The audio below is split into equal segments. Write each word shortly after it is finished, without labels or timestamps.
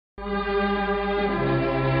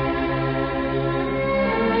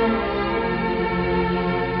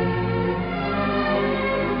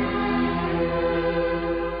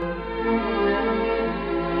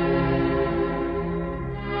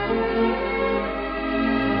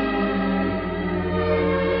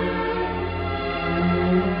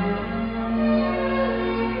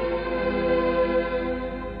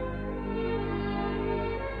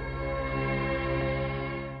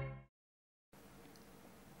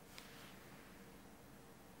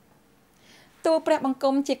ទូព្រះបង្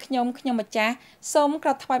គំជាខ្ញុំម្ចាស់សូមក្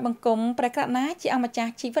រាបថ្វាយបង្គំព្រះករុណាជាអង្គម្ចា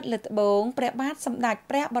ស់ជីវិតលើត្បូងព្រះបាទសម្ដេច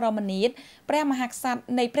ព្រះបរមនាថព្រះមហាក្សត្រ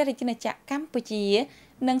នៃព្រះរាជាណាចក្រកម្ពុជា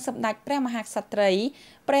និងសម្ដេចព្រះមហាក្សត្រី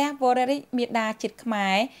ព្រះវររាជមាតាជាតិខ្មែ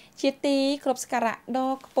រជាទីគោរពសក្ការៈដ៏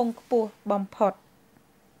ខ្ពង់ខ្ពស់បំផុត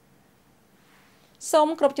សូម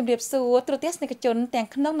គោរពជំរាបសួរទូរទស្សនិកជនទាំង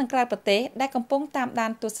ក្នុងនិងក្រៅប្រទេសដែលកំពុងតាមដា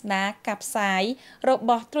នទស្សនាការផ្សាយរប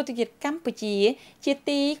ស់ទូរទស្សនិកកម្ពុជាជា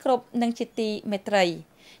ទីគោរពនិងជាទីមេត្រី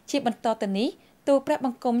ជាបន្តទៅនេះទូព្រះប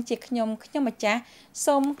ង្គំជាខ្ញុំម្ចាស់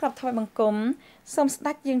សូមក្រាបថ្វាយបង្គំសូមស្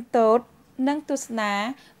ដេចយើងទតនិងទស្សនា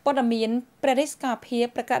ព័ត៌មានព្រះរាជការភាព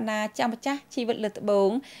ប្រកាសណាជាម្ចាស់ជីវិតលើត្បូង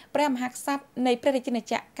ព្រះមហាក្សត្រនៃព្រះរាជាណា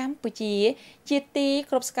ចក្រកម្ពុជាជាទី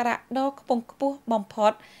គោរពសក្ការៈដ៏ខ្ពង់ខ្ពស់បំផុ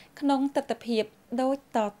តក្នុងទស្សនវិជ្ជាដូច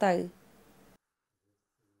តទៅ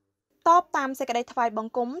តបតាមសេចក្តីថ្វាយប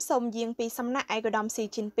ង្គំសូមយាងពីសំណាក់ឯកឧត្តមស៊ី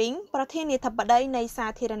ជីនពីងប្រធានាធិបតីនៃសា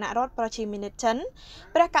ធារណរដ្ឋប្រជាមានិតចិន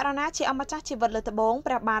ព្រះករុណាជាអម្ចាស់ជីវិតលើត្បូង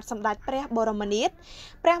ព្រះបាទសម្ដេចព្រះបរមនាថ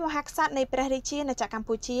ព្រះមហាក្សត្រនៃព្រះរាជាណាចក្រកម្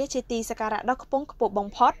ពុជាជាទីសក្ការៈដ៏ខ្ពង់ខ្ពស់បំ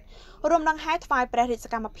ផុតរួមដង្ហែថ្វាយព្រះរាជស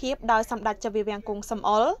កម្មភាពដោយសម្ដេចចៅវាំងគង់សំអ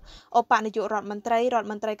ល់ឧបនាយករដ្ឋមន្ត្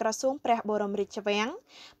រីក្រសួងព្រះបរមរាជវាំង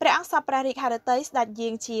ព្រះអង្គសពព្រះរាជហឫទ័យស្ដេចយា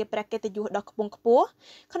ងជាព្រះកិត្តិយសដ៏ខ្ពង់ខ្ពស់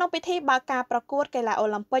ក្នុងពិធីបើកការប្រកួតកីឡាអូ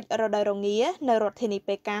ឡ িম্প ិករដូវរងានៅរដ្ឋធានី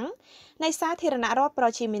ប៉េកាំងនៃសាធារណរដ្ឋប្រ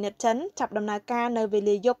ជាមានិតចិនចាប់ដំណើរការនៅវេ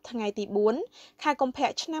លាយប់ថ្ងៃទី4ខែកុម្ភៈ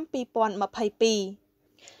ឆ្នាំ2022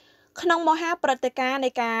ក្នុងមហាព្រឹត្តិការណ៍នៃ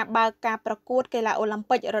ការបើកការប្រកួតកីឡាអូ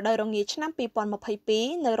ឡ িম্প ិករដូវរងាឆ្នាំ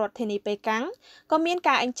2022នៅរដ្ឋធានីប៉េកាំងក៏មាន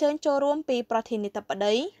ការអញ្ជើញចូលរួមពីប្រធានាធិប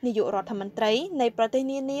តីនាយករដ្ឋមន្ត្រីនៃប្រទេស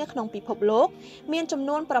នានាក្នុងពិភពលោកមានចំ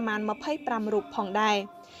នួនប្រមាណ25រូបផងដែរ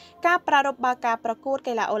ការប្រារព្ធបើកការប្រកួត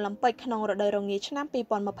កីឡាអូឡ িম্প ិកក្នុងរដូវរងាឆ្នាំ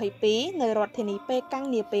2022នៅរដ្ឋធានីប៉េកាំង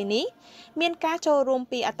នាពេលនេះមានការចូលរួម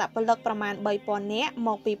ពីអត្តពលិកប្រមាណ 3000 នាក់ម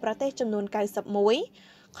កពីប្រទេសចំនួន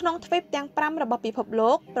91ក្នុងទ្វីបទាំង5របស់ពិភព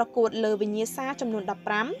លោកប្រកួតលើវិញ្ញាសាចំនួន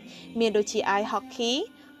15មានដូចជា Ice Hockey,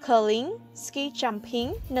 Curling, Ski Jumping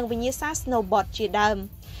និងវិញ្ញាសា Snowboard ជាដើម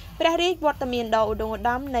ព្រះរាជវត្តមានដ៏ឧត្តុង្គឧត្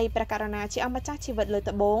តមនៃព្រះករុណាជាអម្ចាស់ជីវិតលើ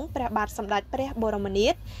ត្បូងព្រះបាទសម្ដេចព្រះបរមនា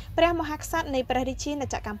ថព្រះមហាក្សត្រនៃព្រះរាជាណា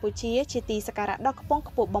ចក្រកម្ពុជាជាទីសក្ការៈដ៏ខ្ពង់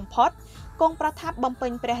ខ្ពស់បំផុតគង់ប្រថាប់បំពេ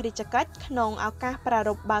ញព្រះរាជកិច្ចក្នុងឱកាសប្រារ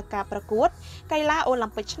ព្ធបើកការប្រកួតកីឡាអូ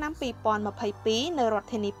ឡ িম্প ិកឆ្នាំ2022នៅរដ្ឋ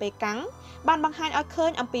ធានីប៉េកាំងបានបង្ហាញឲ្យឃើ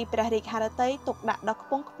ញអំពីព្រះរាជហឫទ័យទុកដាក់ដ៏ខ្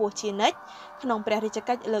ពង់ខ្ពស់ជានិច្ចក្នុងព្រះរាជ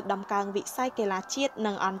កិច្ចលើកដំកើងវិស័យកីឡាជាតិ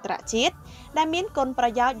និងអន្តរជាតិដែលមានគុណប្រ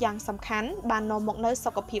យោជន៍យ៉ាងសំខាន់បាននាំមកនូវ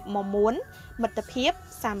សុខភាពមាំមួនមិត្តភាព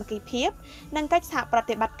សាមគ្គីភាពនិងកិច្ចសហប្រ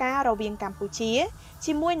តិបត្តិការរវាងកម្ពុជា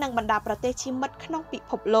ជាមួយនឹងបណ្ដាប្រទេសជាមិត្តក្នុងពិ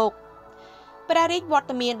ភពលោកព្រះរាជវត្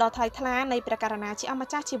តមានដ៏ថ្លៃថ្លានៃព្រះករុណាជាអម្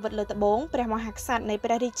ចាស់ជីវិតលើត្បូងព្រះមហាក្សត្រនៃព្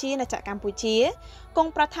រះរាជាណាចក្រកម្ពុជាគ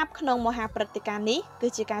ង់ប្រថាប់ក្នុងមហាព្រឹត្តិការណ៍នេះគឺ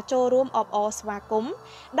ជាការចូលរួមអបអរស្វាគមន៍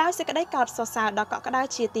ដោយសេចក្តីកោតសរសើរដ៏កក់ក្ដៅ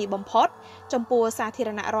ជាទីបំផុតចំពោះសាធារ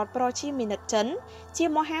ណរដ្ឋប្រជាមានិតចិនជា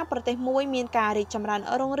មហាប្រទេសមួយមានការរីកចម្រើន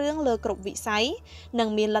រុងរឿងលើគ្រប់វិស័យនិង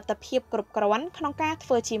មានលទ្ធភាពគ្រប់គ្រាន់ក្នុងការធ្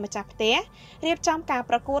វើជាម្ចាស់ផ្ទះរៀបចំការ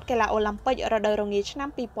ប្រកួតកីឡាអូឡ িম্প ិករដូវរងាឆ្នាំ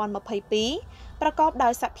2022ប្រកបដោ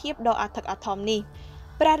យសភាពដ៏អធិកអធមនេះ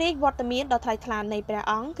ព្រះរាជវត្តមានដ៏ថ្លៃថ្លានៃព្រះ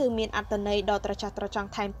អង្គគឺមានអត្ថន័យដ៏ត្រចះត្រចង់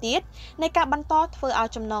ថែមទៀតនៃការបន្តធ្វើឲ្យ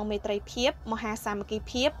ចំណងមេត្រីភាពមហាសាមគ្គី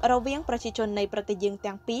ភាពរវាងប្រជាជននៃប្រទេសយើង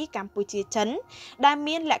ទាំងពីរកម្ពុជាចិនដែល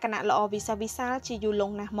មានលក្ខណៈល្អវិសាលវិសាលជាយូរល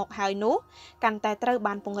ង់ណាស់មកហើយនោះកាន់តែត្រូវ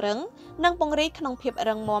បានពង្រឹងនិងពង្រីកក្នុងភាព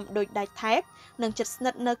រឹងមាំដូចដែកថែបនិងជិតស្និ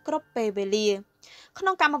ទ្ធនៅគ្រប់ពេលវេលាក្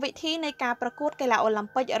នុងកម្មវិធីនៃការប្រកួតកីឡាអូ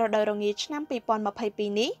ឡ িম্প ិករដូវរងាឆ្នាំ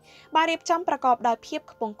2022នេះបានរៀបចំប្រកបដោយភាព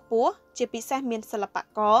ខ្ពង់ខ្ពស់ជាពិសេសមានសិល្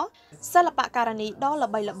បករនីដ៏ល្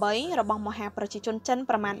បីរបស់មហាប្រជាជនចិន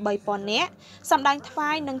ប្រមាណ 3000 នាក់សម្ដែងថ្វា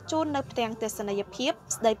យនិងជូននៅផ្ទាំងទស្សនីយភាព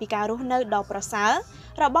ស្ដីពីការរស់នៅដ៏ប្រសើរ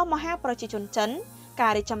របស់មហាប្រជាជនចិនកា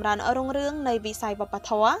ររីកចម្រើនរុងរឿងនៃវិស័យវប្ប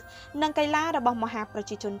ធម៌និងកីឡារបស់មហាប្រ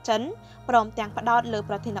ជាជនចិនព្រមទាំងផ្ដោតលើ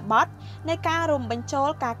ប្រធានបទនៃការរួមបញ្ចូល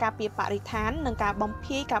ការការពារបរិស្ថាននិងការបំ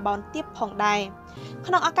ភាយកាបូនទាបផងដែរ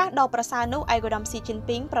ក្នុងឱកាសដ៏ប្រសើរនោះឯកឧត្តមស៊ីជីន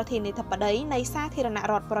ពីងប្រធានាធិបតីនៃសាធារណ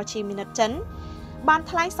រដ្ឋប្រជាមានិតចិន បាន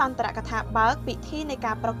ថ្លែងសន្ទរកថាបើកពិធីនៃ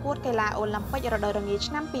ការប្រកួតកីឡាអូឡ িম্প ពិករដូវរងា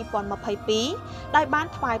ឆ្នាំ 2022 ដោយបាន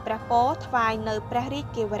ថ្វាយព្រះពរថ្វាយនៅព្រះរាជ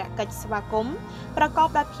កិវរកិច្ចស្វាគមន៍ប្រកប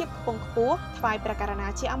ដោយភាពខ្ពង់ខ្ពស់ថ្វាយព្រះករុណា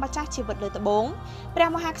ជាអម្ចាស់ជីវិតលើត្បូងព្រះ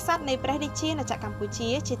មហាក្សត្រនៃព្រះរាជាណាចក្រកម្ពុជា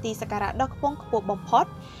ជាទីសក្ការៈដ៏ខ្ពង់ខ្ពស់បំផុត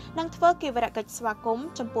និងធ្វើកិវរកិច្ចស្វាគមន៍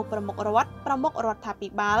ចំពោះប្រមុខរដ្ឋាភិ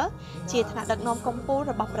បាលជាថ្នាក់ដឹកនាំកម្ពុជា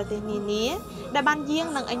របស់ប្រទេសនានាដែលបានយាង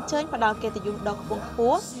និងអញ្ជើញផ្ដល់កិត្តិយសដ៏ខ្ពង់ខ្ព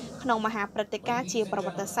ស់ក្នុងមហាព្រឹត្តិការណ៍ជាប្រវ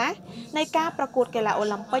ត្តិសាស្ត្រនៃការប្រកួតកីឡាអូ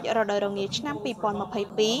ឡ িম্প ពិករដូវរងាឆ្នាំ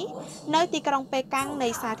 2022 នៅទីក្រុងប៉េកាំងនៃ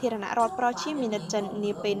សាធារណរដ្ឋប្រជាមានិតចិន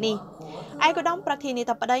នាពេលនេះឯកឧត្តមប្រធានា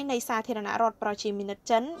ធិបតីនៃសាធារណរដ្ឋប្រជាមានិត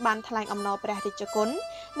ចិនបានថ្លែងអំណរព្រះរាជគុណ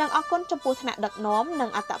និងអគុណចំពោះថ្នាក់ដឹកនាំនិង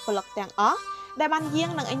អត្តពលិកទាំងអស់ដែលបានយា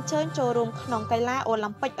ងនិងអញ្ជើញចូលរួមក្នុងកីឡាអូ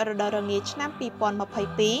ឡ িম্প ពិករដូវរងាឆ្នាំ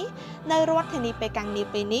 2022 នៅរដ្ឋធានីប៉េកាំងនា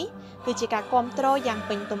ពេលនេះគឺជាការគាំទ្រយ៉ាង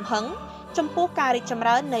ពេញទំហឹងចំពោះការរីកចម្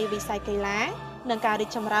រើននៃវិស័យកីឡានិងការរីក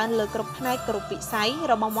ចម្រើនលើគ្រប់ផ្នែកគ្រប់វិស័យ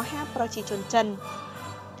របស់មហាប្រជាជនចិន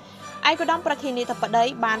ឯកឧត្តមប្រធានាធិបតី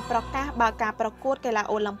បានប្រកាសបើកការប្រកួតកីឡា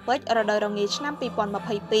អូឡ িম্প ពិករដូវរងាឆ្នាំ 2022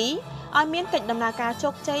 ឲ្យមានកិច្ចដំណើរការជោ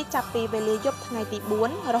គជ័យចាប់ពីវេលាយប់ថ្ងៃទី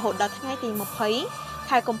 4 រហូតដល់ថ្ងៃទី 20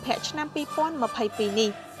 ខែកុម្ភៈឆ្នាំ 2022 នេះ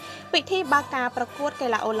ពិធីបើកការប្រកួតកី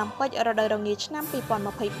ឡាអូឡ িম্প ពិករដូវរងាឆ្នាំ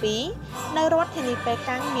 2022 នៅរដ្ឋធានីប៉េ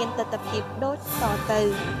កាំងមានទស្សនវិជ្ជាដូចតទៅ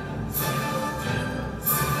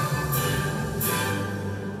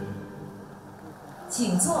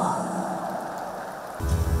请坐。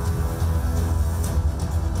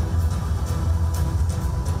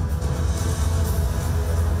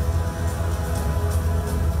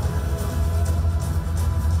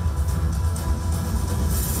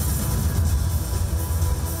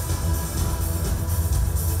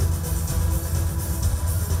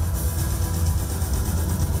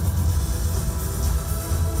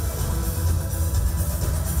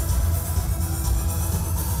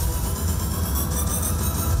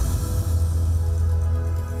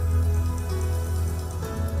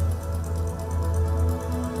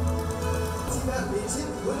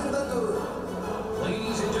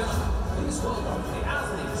Ladies and gentlemen, please welcome the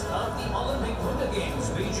athletes of the Olympic Winter Games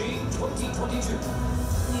Beijing 2022.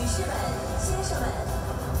 女士们、先生们，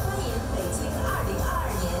欢迎北京2022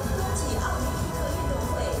年冬季奥林匹克运动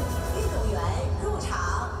会运动员入场。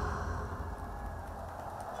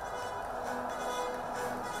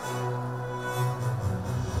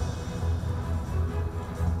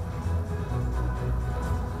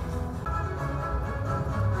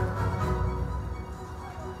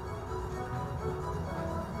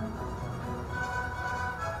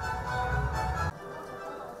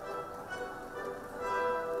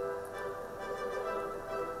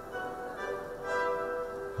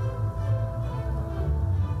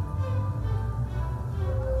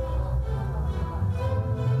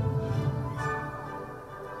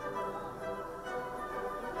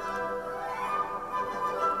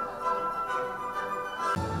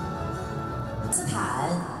斯坦、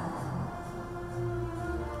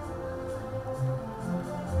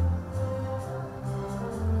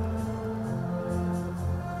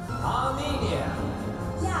Armenia,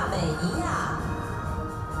 亚美尼亚、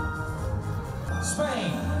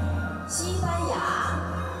 Spain, 西班牙、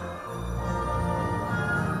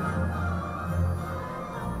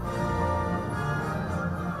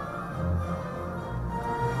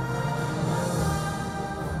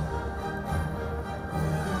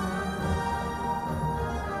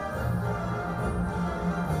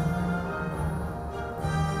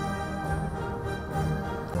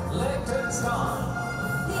 Liechtenstein,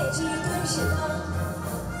 列支敦士登。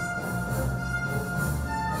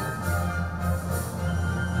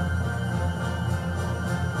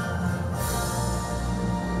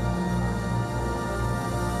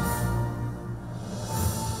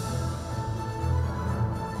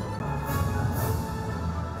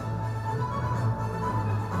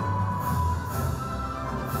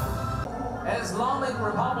Islamic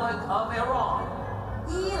Republic of Iran,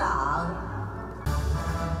 伊朗、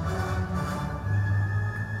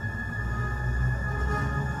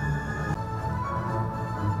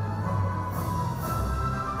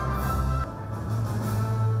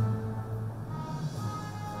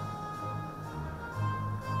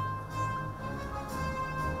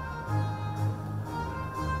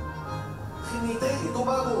Trinidad y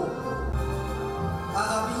Tobago,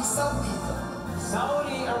 Arabie Saoudite,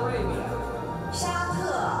 Saudi Arabia, 沙特、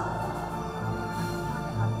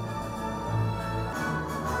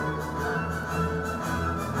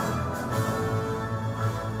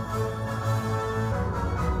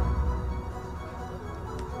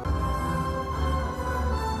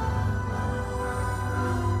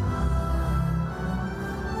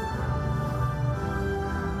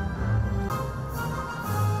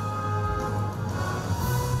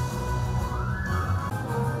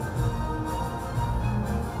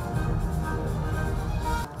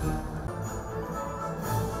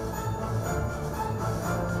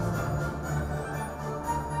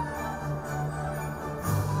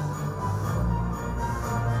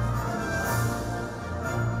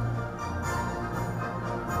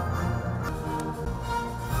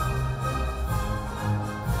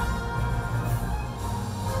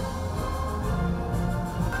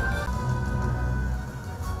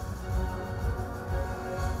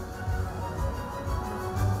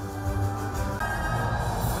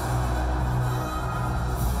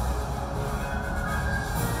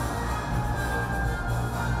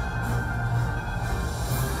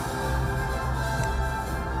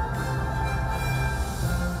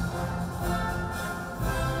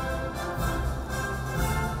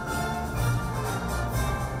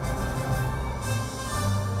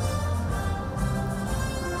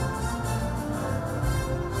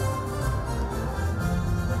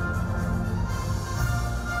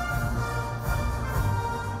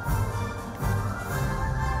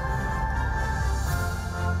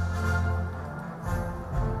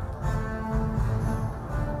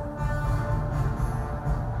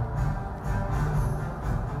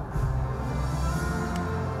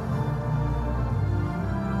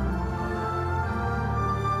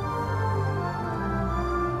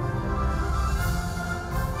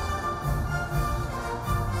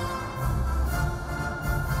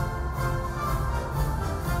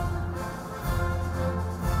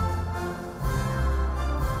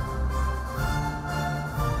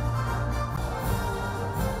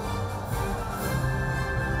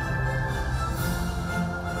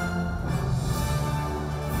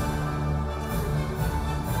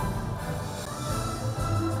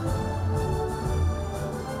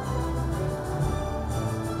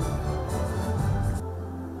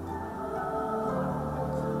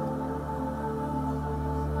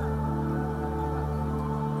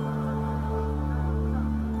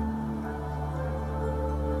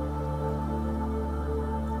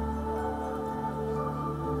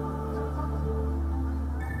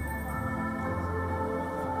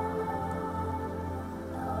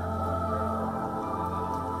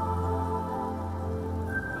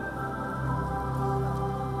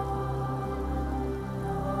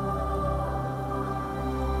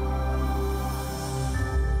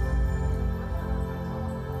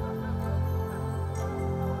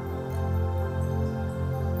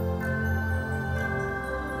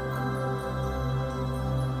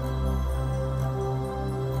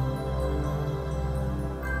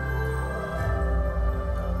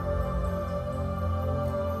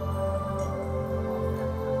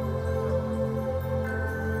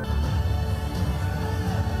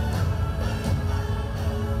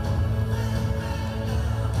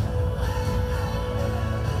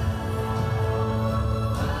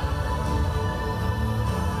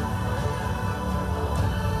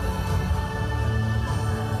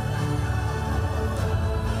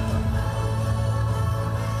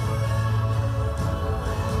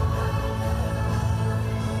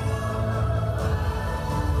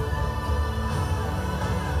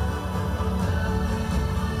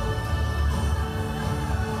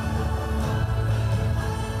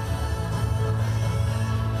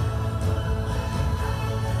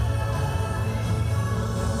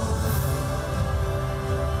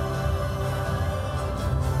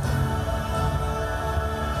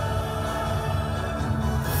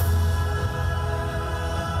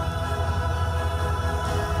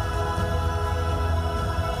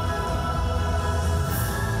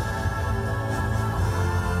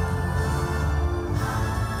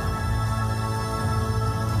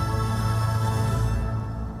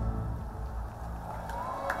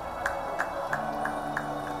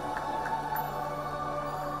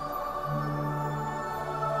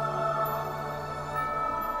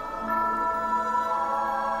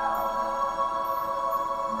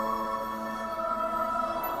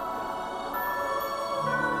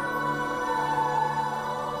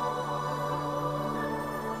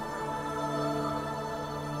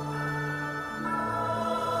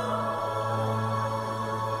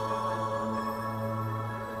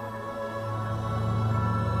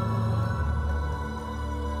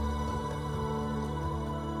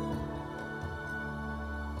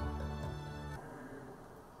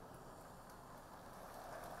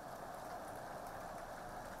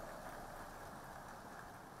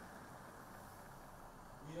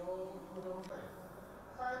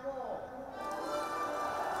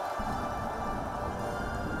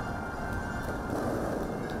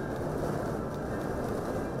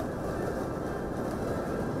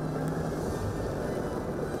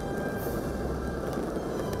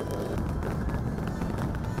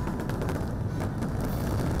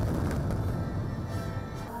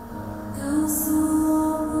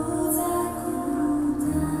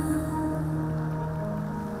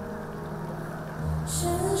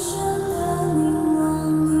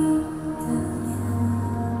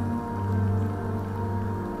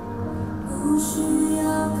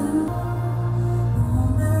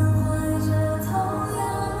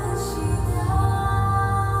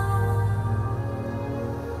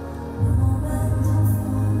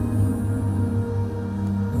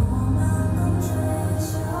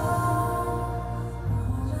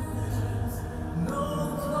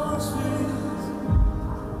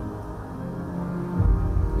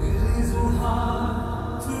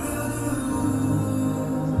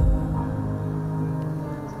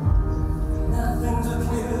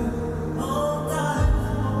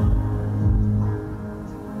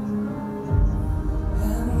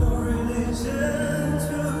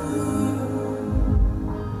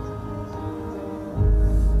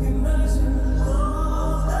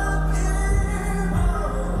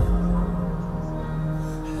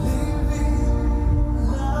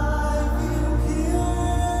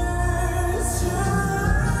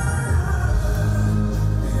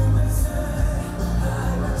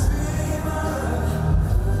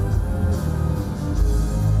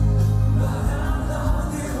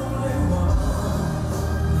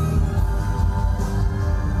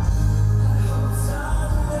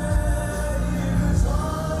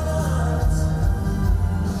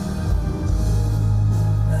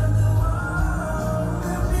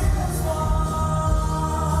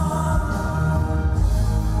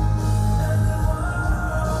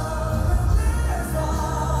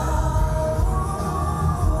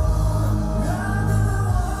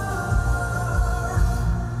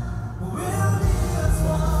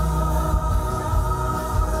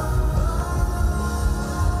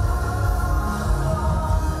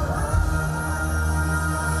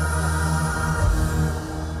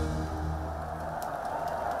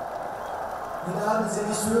et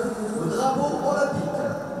messieurs, le drapeau olympique.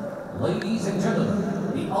 Ladies and gentlemen,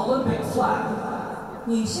 the Olympic flag.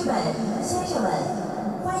 女士们、先生们，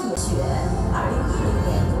欢迎雪2010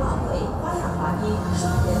年冬奥会花样滑冰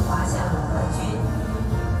双人滑翔冠军。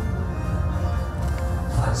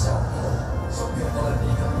韩晓彤，champion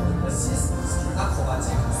olympique de 6 ski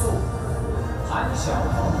acrobatique saut. Han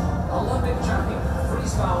Xiaopeng, Olympic champion,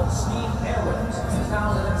 freestyle skiing airwings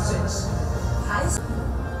 2006. 韩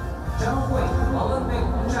Zhang Hui, Olympic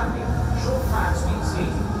champion, short track speed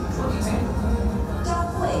skating 2010. 张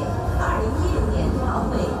慧2010年冬奥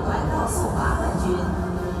会短道速滑冠军。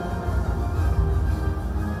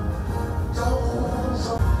张红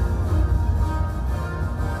双。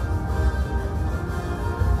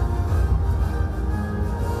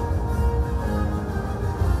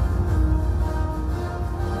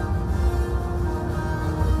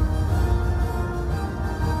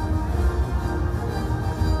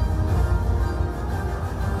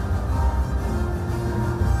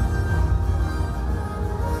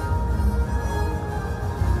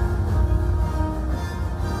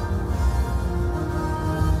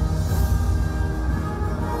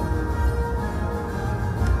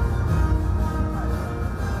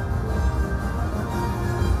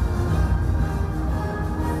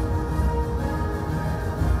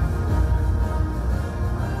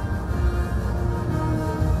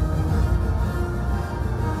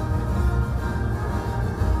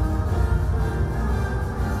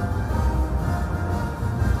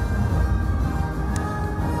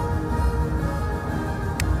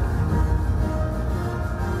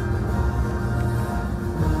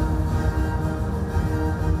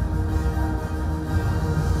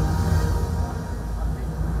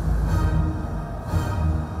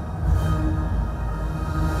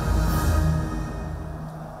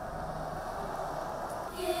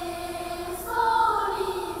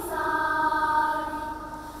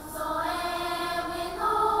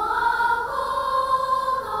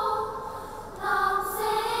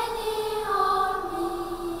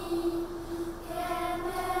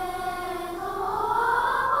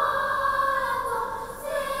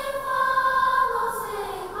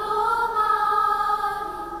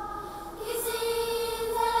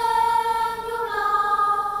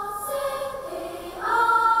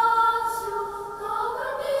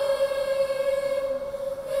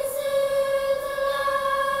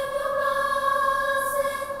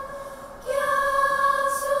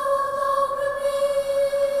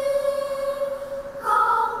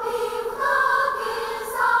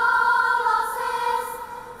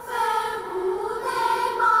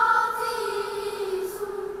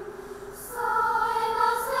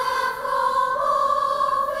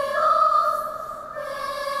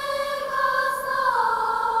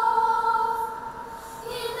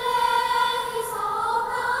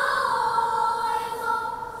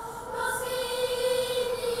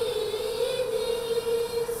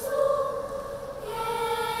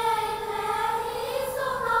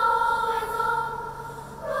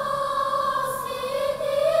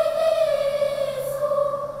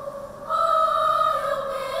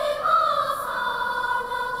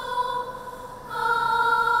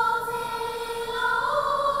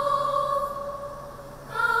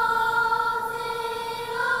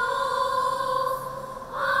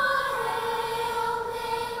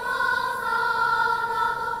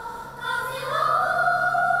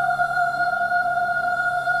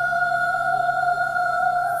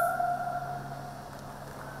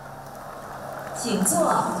请坐。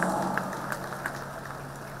我。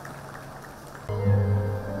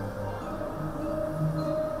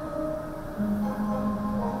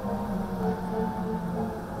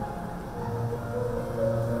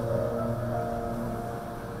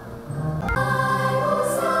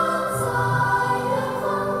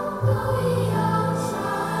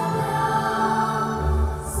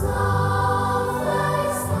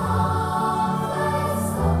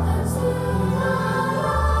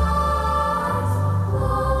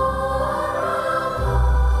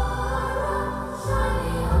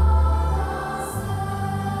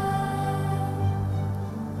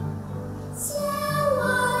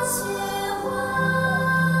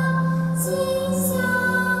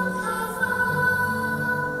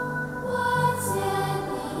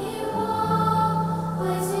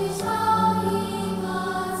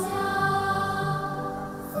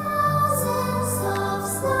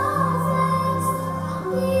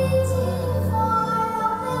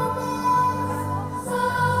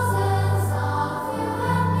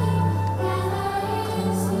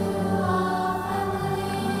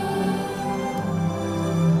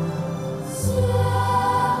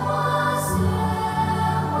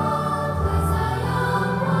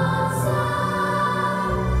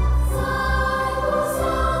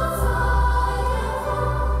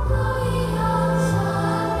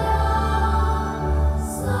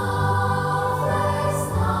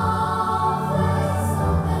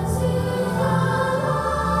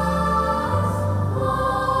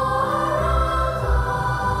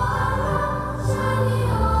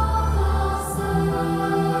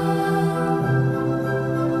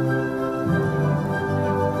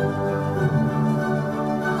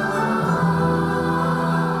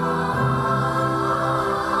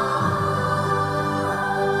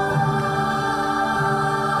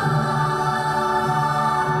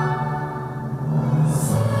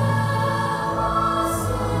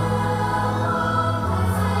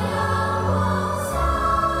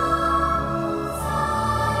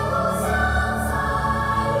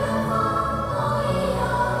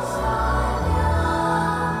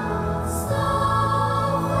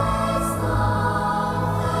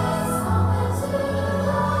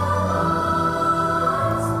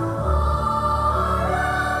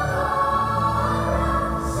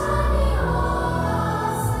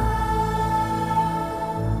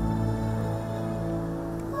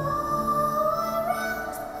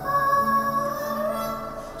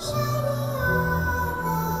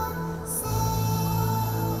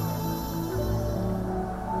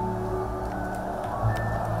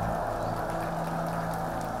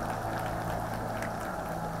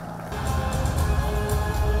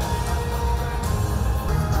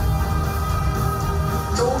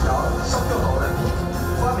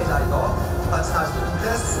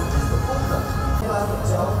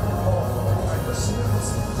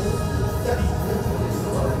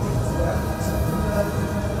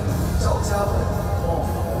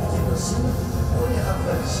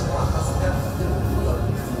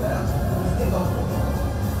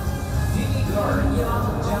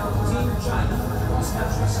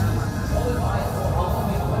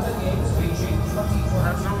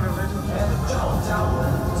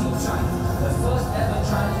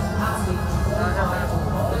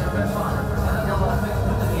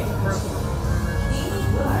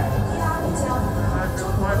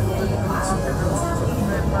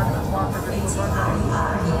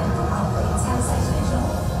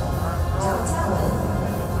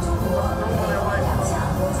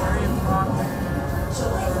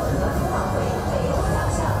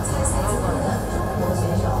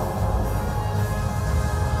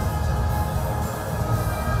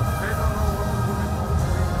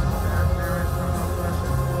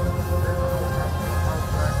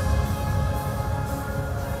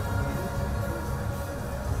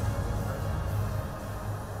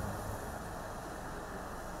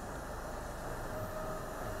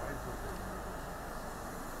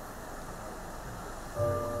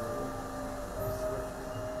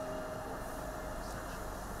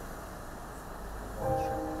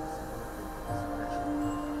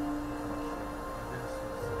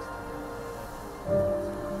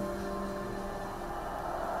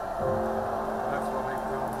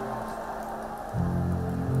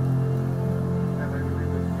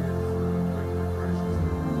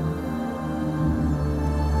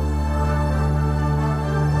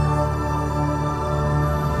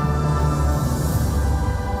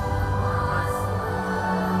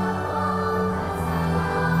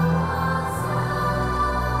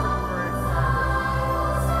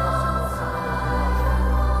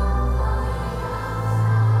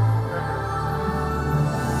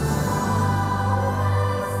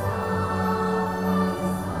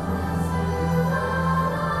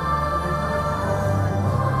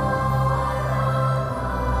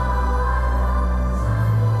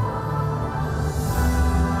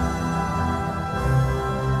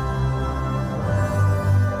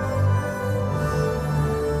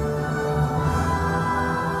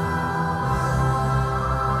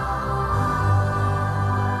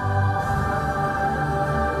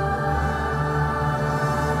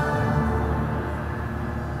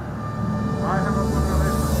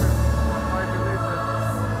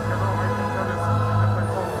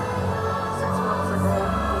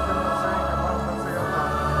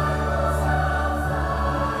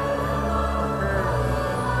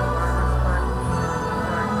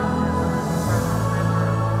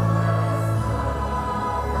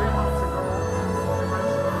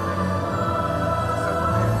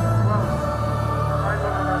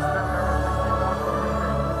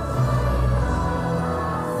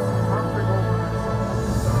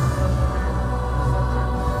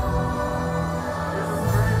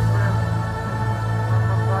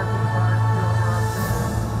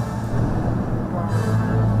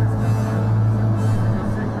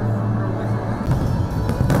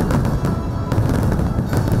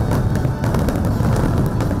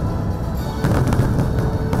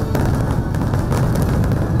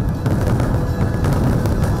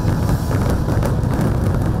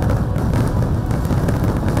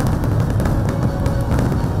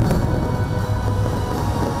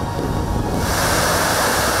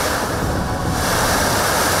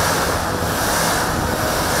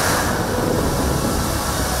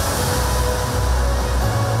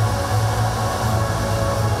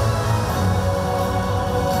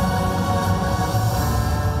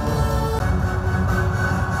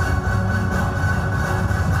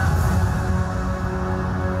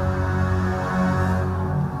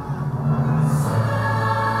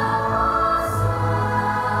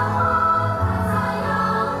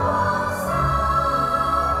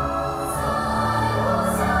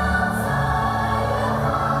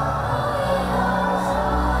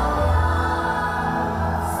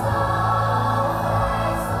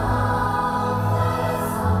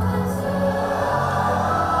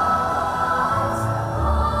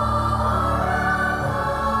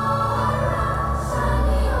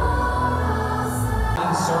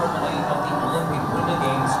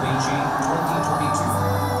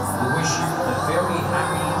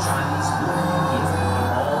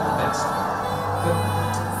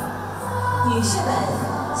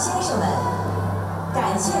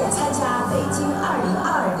谢参加北京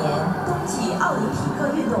2022年冬季奥林匹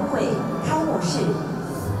克运动会开幕式。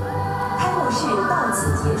开幕式到此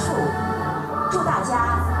结束，祝大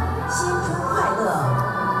家新春快乐，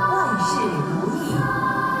万事如意。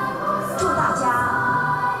祝大家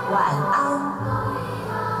晚安。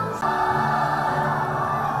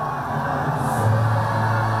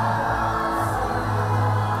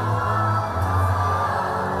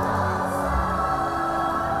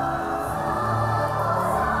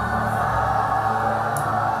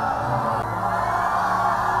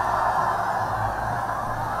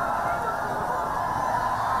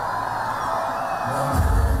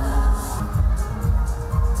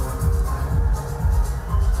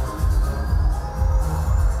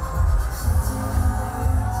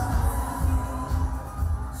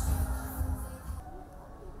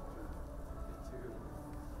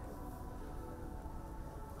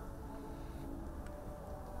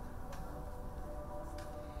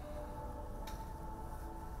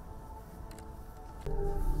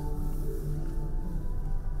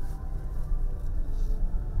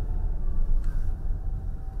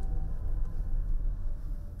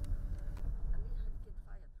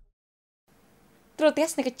ទ្រទស្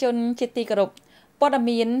សនិកជនជាទីគោរពព័ត៌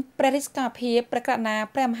មានព្រះរាជការភាពប្រកាសណា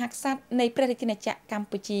ព្រះមហាក្សត្រនៃព្រះរាជាណាចក្រកម្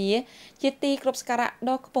ពុជាជាទីគោរពសក្ការៈ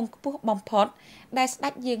ដ៏ខ្ពង់ខ្ពស់បំផុតដែលស្ដេ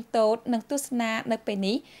ចយាងទតនឹងទស្សនានៅពេល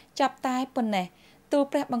នេះចាប់តែប៉ុណ្ណេះទូល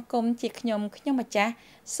ព្រះបង្គំជាខ្ញុំម្ចាស់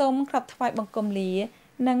សូមក្រាបថ្វាយបង្គំលា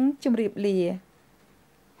និងជម្រាបលា